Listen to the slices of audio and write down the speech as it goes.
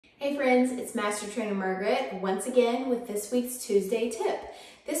Hey friends, it's Master Trainer Margaret once again with this week's Tuesday tip.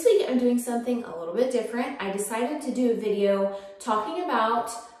 This week I'm doing something a little bit different. I decided to do a video talking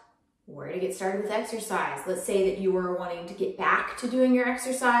about where to get started with exercise. Let's say that you are wanting to get back to doing your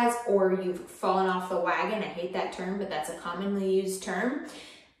exercise or you've fallen off the wagon. I hate that term, but that's a commonly used term.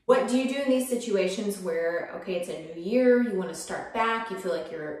 What do you do in these situations where, okay, it's a new year, you want to start back, you feel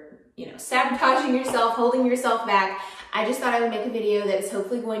like you're sabotaging yourself, holding yourself back? I just thought I would make a video that is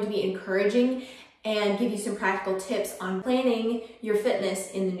hopefully going to be encouraging and give you some practical tips on planning your fitness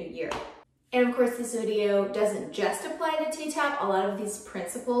in the new year. And of course, this video doesn't just apply to T-Tapp. A lot of these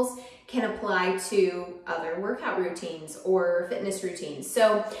principles can apply to other workout routines or fitness routines.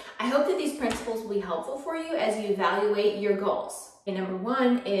 So I hope that these principles will be helpful for you as you evaluate your goals. And number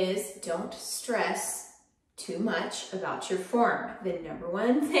one is don't stress too much about your form. The number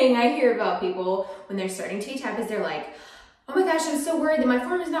one thing I hear about people when they're starting T-Tapp is they're like, oh my gosh, I'm so worried that my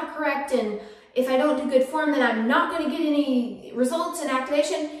form is not correct, and if I don't do good form, then I'm not going to get any results in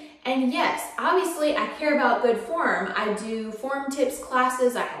activation. And yes, obviously I care about good form. I do form tips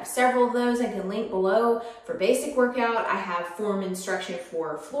classes. I have several of those. I can link below for basic workout. I have form instruction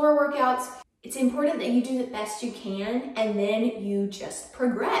for floor workouts. It's important that you do the best you can and then you just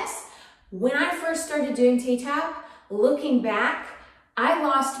progress. When I first started doing T-Tapp, looking back, I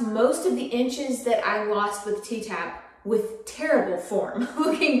lost most of the inches that I lost with T-Tapp with terrible form.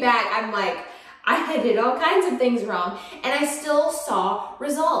 Looking back, I'm like, I did all kinds of things wrong and I still saw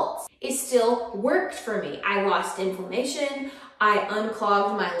results. It still worked for me. I lost inflammation. I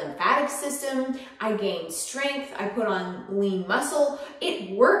unclogged my lymphatic system. I gained strength. I put on lean muscle.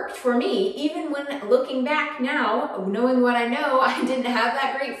 It worked for me. Even when looking back now, knowing what I know, I didn't have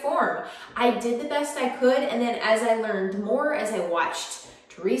that great form. I did the best I could. And then as I learned more, as I watched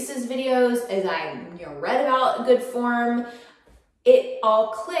Teresa's videos, as I read about good form, it all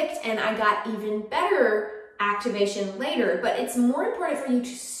clicked and I got even better activation later. But it's more important for you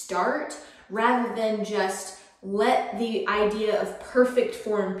to start rather than just let the idea of perfect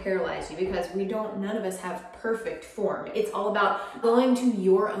form paralyze you, because none of us have perfect form. It's all about going to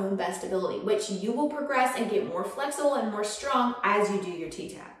your own best ability, which you will progress and get more flexible and more strong as you do your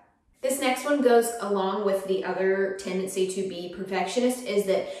T-Tapp. This next one goes along with the other tendency to be perfectionist, is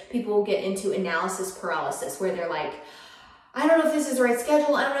that people get into analysis paralysis where they're like, I don't know if this is the right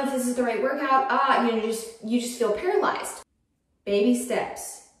schedule. I don't know if this is the right workout. You just feel paralyzed. Baby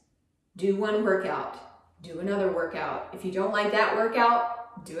steps. Do one workout. Do another workout. If you don't like that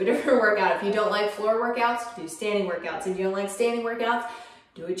workout, do a different workout. If you don't like floor workouts, do standing workouts. If you don't like standing workouts,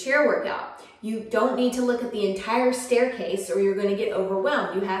 do a chair workout. You don't need to look at the entire staircase or you're going to get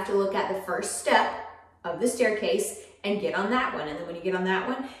overwhelmed. You have to look at the first step of the staircase and get on that one. And then when you get on that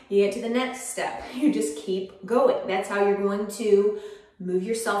one, you get to the next step. You just keep going. That's how you're going to move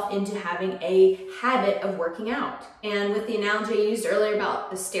yourself into having a habit of working out. And with the analogy I used earlier about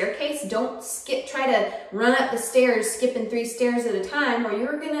the staircase, don't try to run up the stairs, skipping 3 stairs at a time, or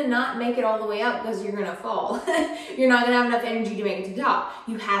you're gonna not make it all the way up because you're gonna fall. You're not gonna have enough energy to make it to the top.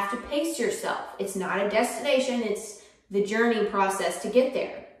 You have to pace yourself. It's not a destination, it's the journey process to get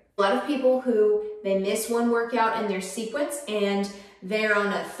there. A lot of people who, they miss one workout in their sequence and they're on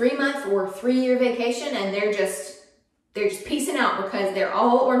a 3-month or 3-year vacation and they're just piecing out because they're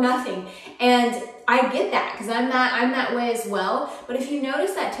all or nothing. And I get that because I'm that way as well. But if you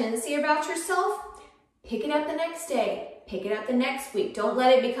notice that tendency about yourself, pick it up the next day, pick it up the next week. Don't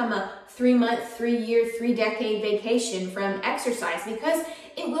let it become a 3-month, 3-year, 3-decade vacation from exercise, because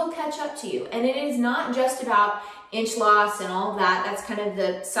it will catch up to you. And it is not just about inch loss and all that. That's kind of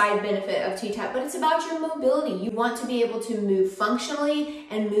the side benefit of T-Tapp, but it's about your mobility. You want to be able to move functionally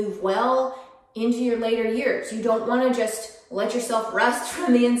and move well into your later years. You don't want to just let yourself rust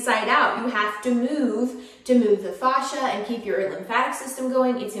from the inside out. You have to move the fascia and keep your lymphatic system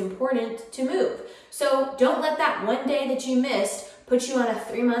going. It's important to move. So don't let that one day that you missed put you on a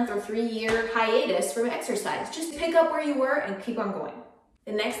 3-month or 3-year hiatus from exercise. Just pick up where you were and keep on going.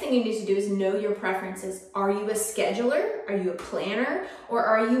 The next thing you need to do is know your preferences. Are you a scheduler? Are you a planner? Or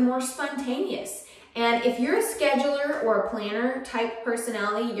are you more spontaneous? And if you're a scheduler or a planner type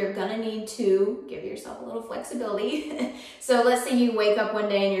personality, you're gonna need to give yourself a little flexibility. So let's say you wake up one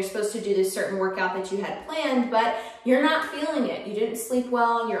day and you're supposed to do this certain workout that you had planned, but you're not feeling it. You didn't sleep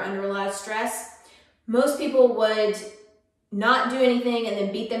well, you're under a lot of stress. Most people would not do anything and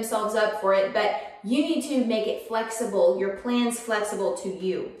then beat themselves up for it, but you need to make it flexible, your plan's flexible to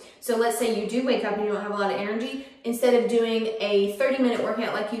you. So let's say you do wake up and you don't have a lot of energy. Instead of doing a 30-minute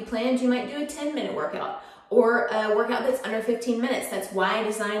workout like you planned, you might do a 10-minute workout or a workout that's under 15 minutes. That's why I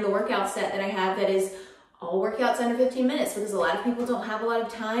designed the workout set that I have that is all workouts under 15 minutes because a lot of people don't have a lot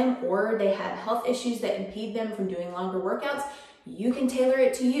of time or they have health issues that impede them from doing longer workouts. You can tailor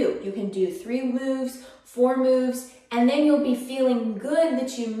it to you. You can do 3 moves, 4 moves, and then you'll be feeling good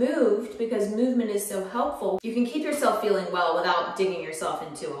that you moved because movement is so helpful. You can keep yourself feeling well without digging yourself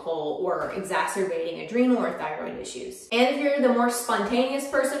into a hole or exacerbating adrenal or thyroid issues. And if you're the more spontaneous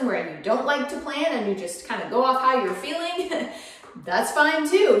person where you don't like to plan and you just kind of go off how you're feeling, that's fine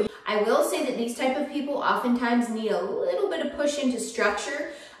too. I will say that these type of people oftentimes need a little bit of push into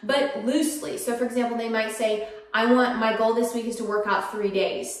structure, but loosely. So for example, they might say, my goal this week is to work out 3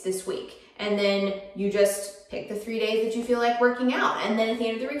 days this week. And then you just pick the 3 days that you feel like working out. And then at the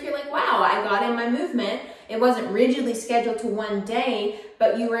end of the week, you're like, wow, I got in my movement. It wasn't rigidly scheduled to one day,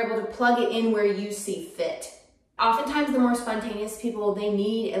 but you were able to plug it in where you see fit. Oftentimes, the more spontaneous people, they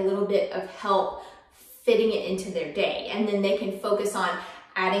need a little bit of help fitting it into their day. And then they can focus on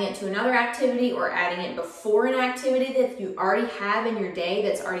adding it to another activity or adding it before an activity that you already have in your day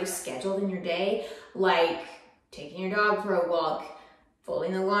that's already scheduled in your day, like taking your dog for a walk,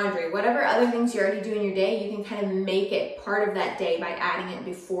 folding the laundry, whatever other things you already do in your day, you can kind of make it part of that day by adding it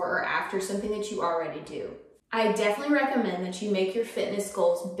before or after something that you already do. I definitely recommend that you make your fitness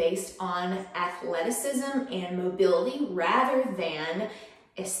goals based on athleticism and mobility rather than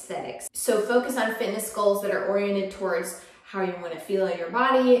aesthetics. So focus on fitness goals that are oriented towards how you want to feel in your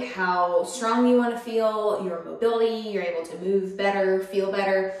body, how strong you want to feel, your mobility, you're able to move better, feel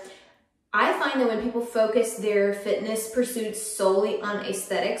better. I find that when people focus their fitness pursuits solely on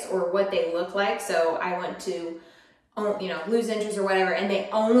aesthetics or what they look like, so I want to, lose inches or whatever, and they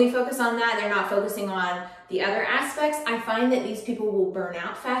only focus on that, they're not focusing on the other aspects, I find that these people will burn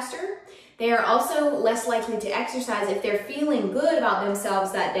out faster. They are also less likely to exercise. If they're feeling good about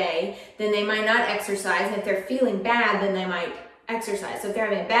themselves that day, then they might not exercise, and if they're feeling bad, then they might exercise. So if they're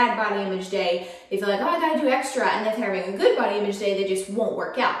having a bad body image day, they feel like, oh, I gotta do extra, and if they're having a good body image day, they just won't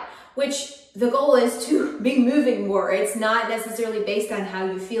work out. Which the goal is to be moving more. It's not necessarily based on how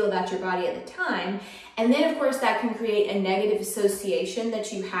you feel about your body at the time. And then of course that can create a negative association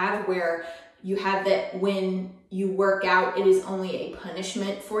that you have where you have that when you work out, it is only a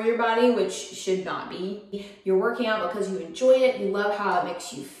punishment for your body, which should not be. You're working out because you enjoy it, you love how it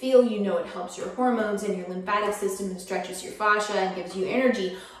makes you feel, you know it helps your hormones and your lymphatic system and stretches your fascia and gives you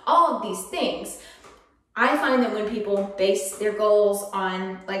energy, all of these things. I find that when people base their goals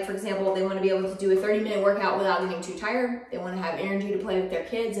on, like for example, they want to be able to do a 30-minute workout without getting too tired. They want to have energy to play with their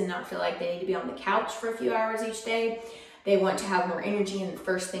kids and not feel like they need to be on the couch for a few hours each day. They want to have more energy in the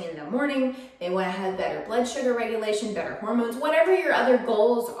first thing in the morning. They want to have better blood sugar regulation, better hormones, whatever your other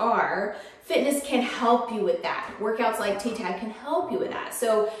goals are, fitness can help you with that. Workouts like T-Tapp can help you with that.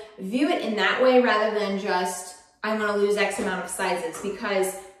 So view it in that way rather than just, I want to lose X amount of sizes,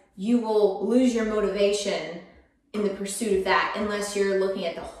 because you will lose your motivation in the pursuit of that unless you're looking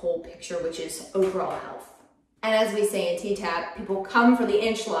at the whole picture, which is overall health. And as we say in T-Tapp, people come for the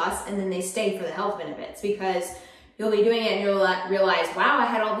inch loss and then they stay for the health benefits, because you'll be doing it and you'll realize, wow, I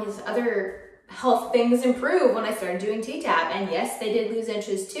had all these other health things improve when I started doing T-Tapp. And yes, they did lose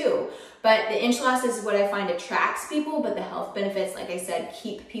inches too. But the inch loss is what I find attracts people, but the health benefits, like I said,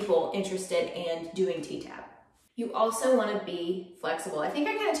 keep people interested and doing T-Tapp. You also want to be flexible. I think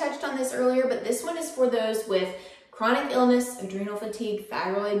I kind of touched on this earlier, but this one is for those with chronic illness, adrenal fatigue,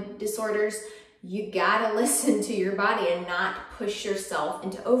 thyroid disorders. You gotta listen to your body and not push yourself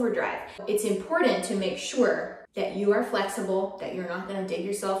into overdrive. It's important to make sure that you are flexible, that you're not gonna dig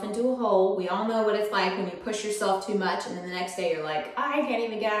yourself into a hole. We all know what it's like when you push yourself too much and then the next day you're like, I can't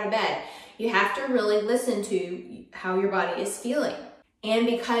even get out of bed. You have to really listen to how your body is feeling. And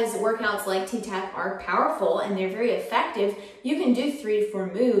because workouts like T-Tapp are powerful and they're very effective, you can do 3 to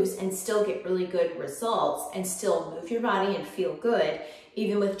 4 moves and still get really good results and still move your body and feel good,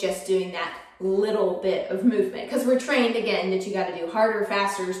 even with just doing that little bit of movement. Because we're trained, again, that you got to do harder,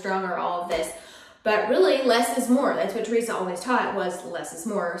 faster, stronger, all of this. But really, less is more. That's what Teresa always taught, was less is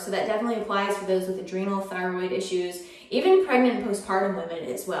more. So that definitely applies for those with adrenal, thyroid issues, even pregnant and postpartum women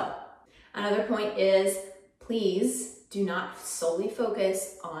as well. Another point is, please do not solely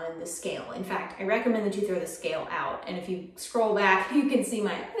focus on the scale. In fact, I recommend that you throw the scale out. And if you scroll back, you can see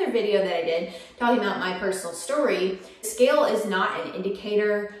my other video that I did talking about my personal story. Scale is not an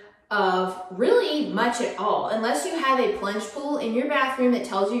indicator of really much at all. Unless you have a plunge pool in your bathroom that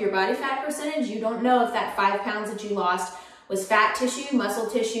tells you your body fat percentage, you don't know if that 5 pounds that you lost was fat tissue, muscle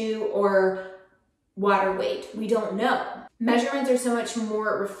tissue, or water weight. We don't know. Measurements are so much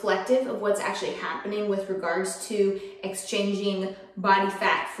more reflective of what's actually happening with regards to exchanging body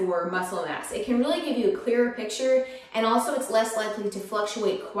fat for muscle mass. It can really give you a clearer picture, and also it's less likely to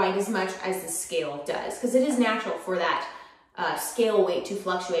fluctuate quite as much as the scale does, because it is natural for that scale weight to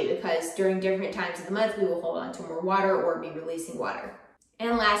fluctuate, because during different times of the month we will hold on to more water or be releasing water.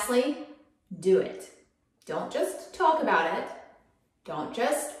 And lastly, do it. Don't just talk about it. Don't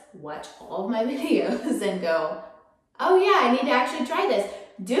just watch all of my videos and go, oh yeah, I need to actually try this.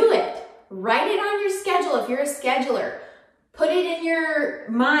 Do it. Write it on your schedule if you're a scheduler. Put it in your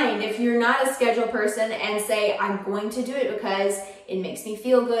mind if you're not a schedule person, and say, I'm going to do it because it makes me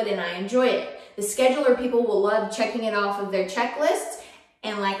feel good and I enjoy it. The scheduler people will love checking it off of their checklist.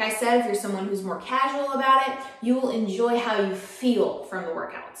 And like I said, if you're someone who's more casual about it, you will enjoy how you feel from the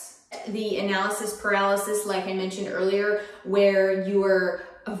workouts. The analysis paralysis, like I mentioned earlier, where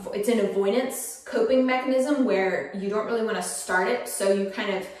it's an avoidance coping mechanism where you don't really want to start it, so you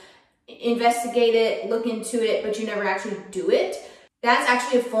kind of investigate it, look into it, but you never actually do it. That's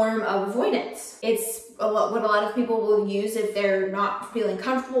actually a form of avoidance. It's what a lot of people will use if they're not feeling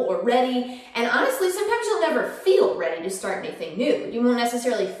comfortable or ready. And honestly, sometimes you'll never feel ready to start anything new. You won't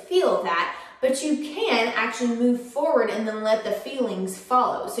necessarily feel that, but you can actually move forward and then let the feelings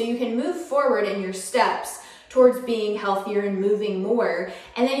follow. So you can move forward in your steps towards being healthier and moving more,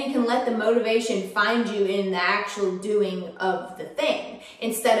 and then you can let the motivation find you in the actual doing of the thing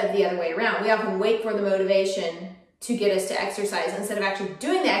instead of the other way around. We often wait for the motivation to get us to exercise instead of actually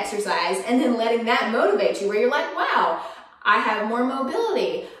doing the exercise and then letting that motivate you, where you're like, wow, I have more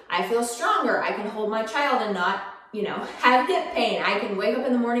mobility, I feel stronger, I can hold my child and not, have hip pain, I can wake up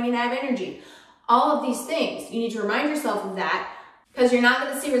in the morning and have energy. All of these things, you need to remind yourself of that, because you're not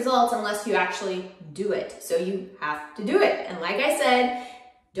going to see results unless you actually do it. So you have to do it. And like I said,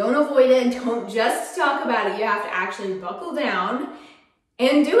 don't avoid it and don't just talk about it. You have to actually buckle down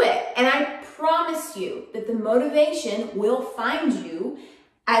and do it. And I promise you that the motivation will find you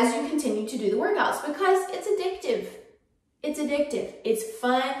as you continue to do the workouts, because it's addictive. It's addictive. It's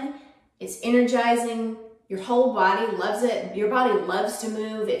fun. It's energizing. Your whole body loves it. Your body loves to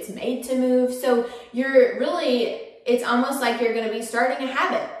move. It's made to move. So it's almost like you're going to be starting a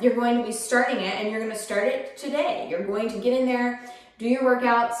habit. You're going to be starting it, and you're going to start it today. You're going to get in there, do your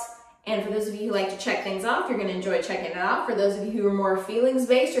workouts, and for those of you who like to check things off, you're going to enjoy checking it off. For those of you who are more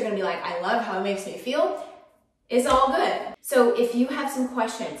feelings-based, you're going to be like, I love how it makes me feel. It's all good. So if you have some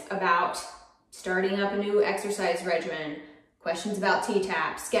questions about starting up a new exercise regimen, questions about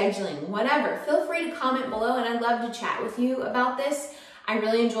T-Tapp, scheduling, whatever, feel free to comment below, and I'd love to chat with you about this. I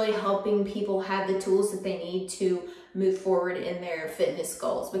really enjoy helping people have the tools that they need to move forward in their fitness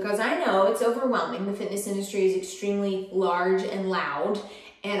goals, because I know it's overwhelming. The fitness industry is extremely large and loud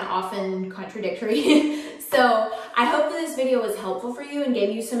and often contradictory. So I hope that this video was helpful for you and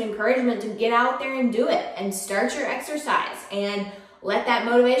gave you some encouragement to get out there and do it and start your exercise, and let that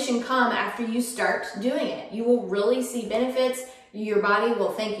motivation come after you start doing it. You will really see benefits. Your body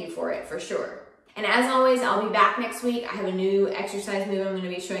will thank you for it, for sure. And as always, I'll be back next week. I have a new exercise move I'm going to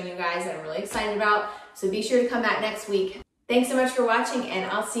be showing you guys that I'm really excited about. So be sure to come back next week. Thanks so much for watching,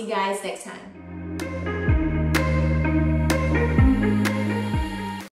 and I'll see you guys next time.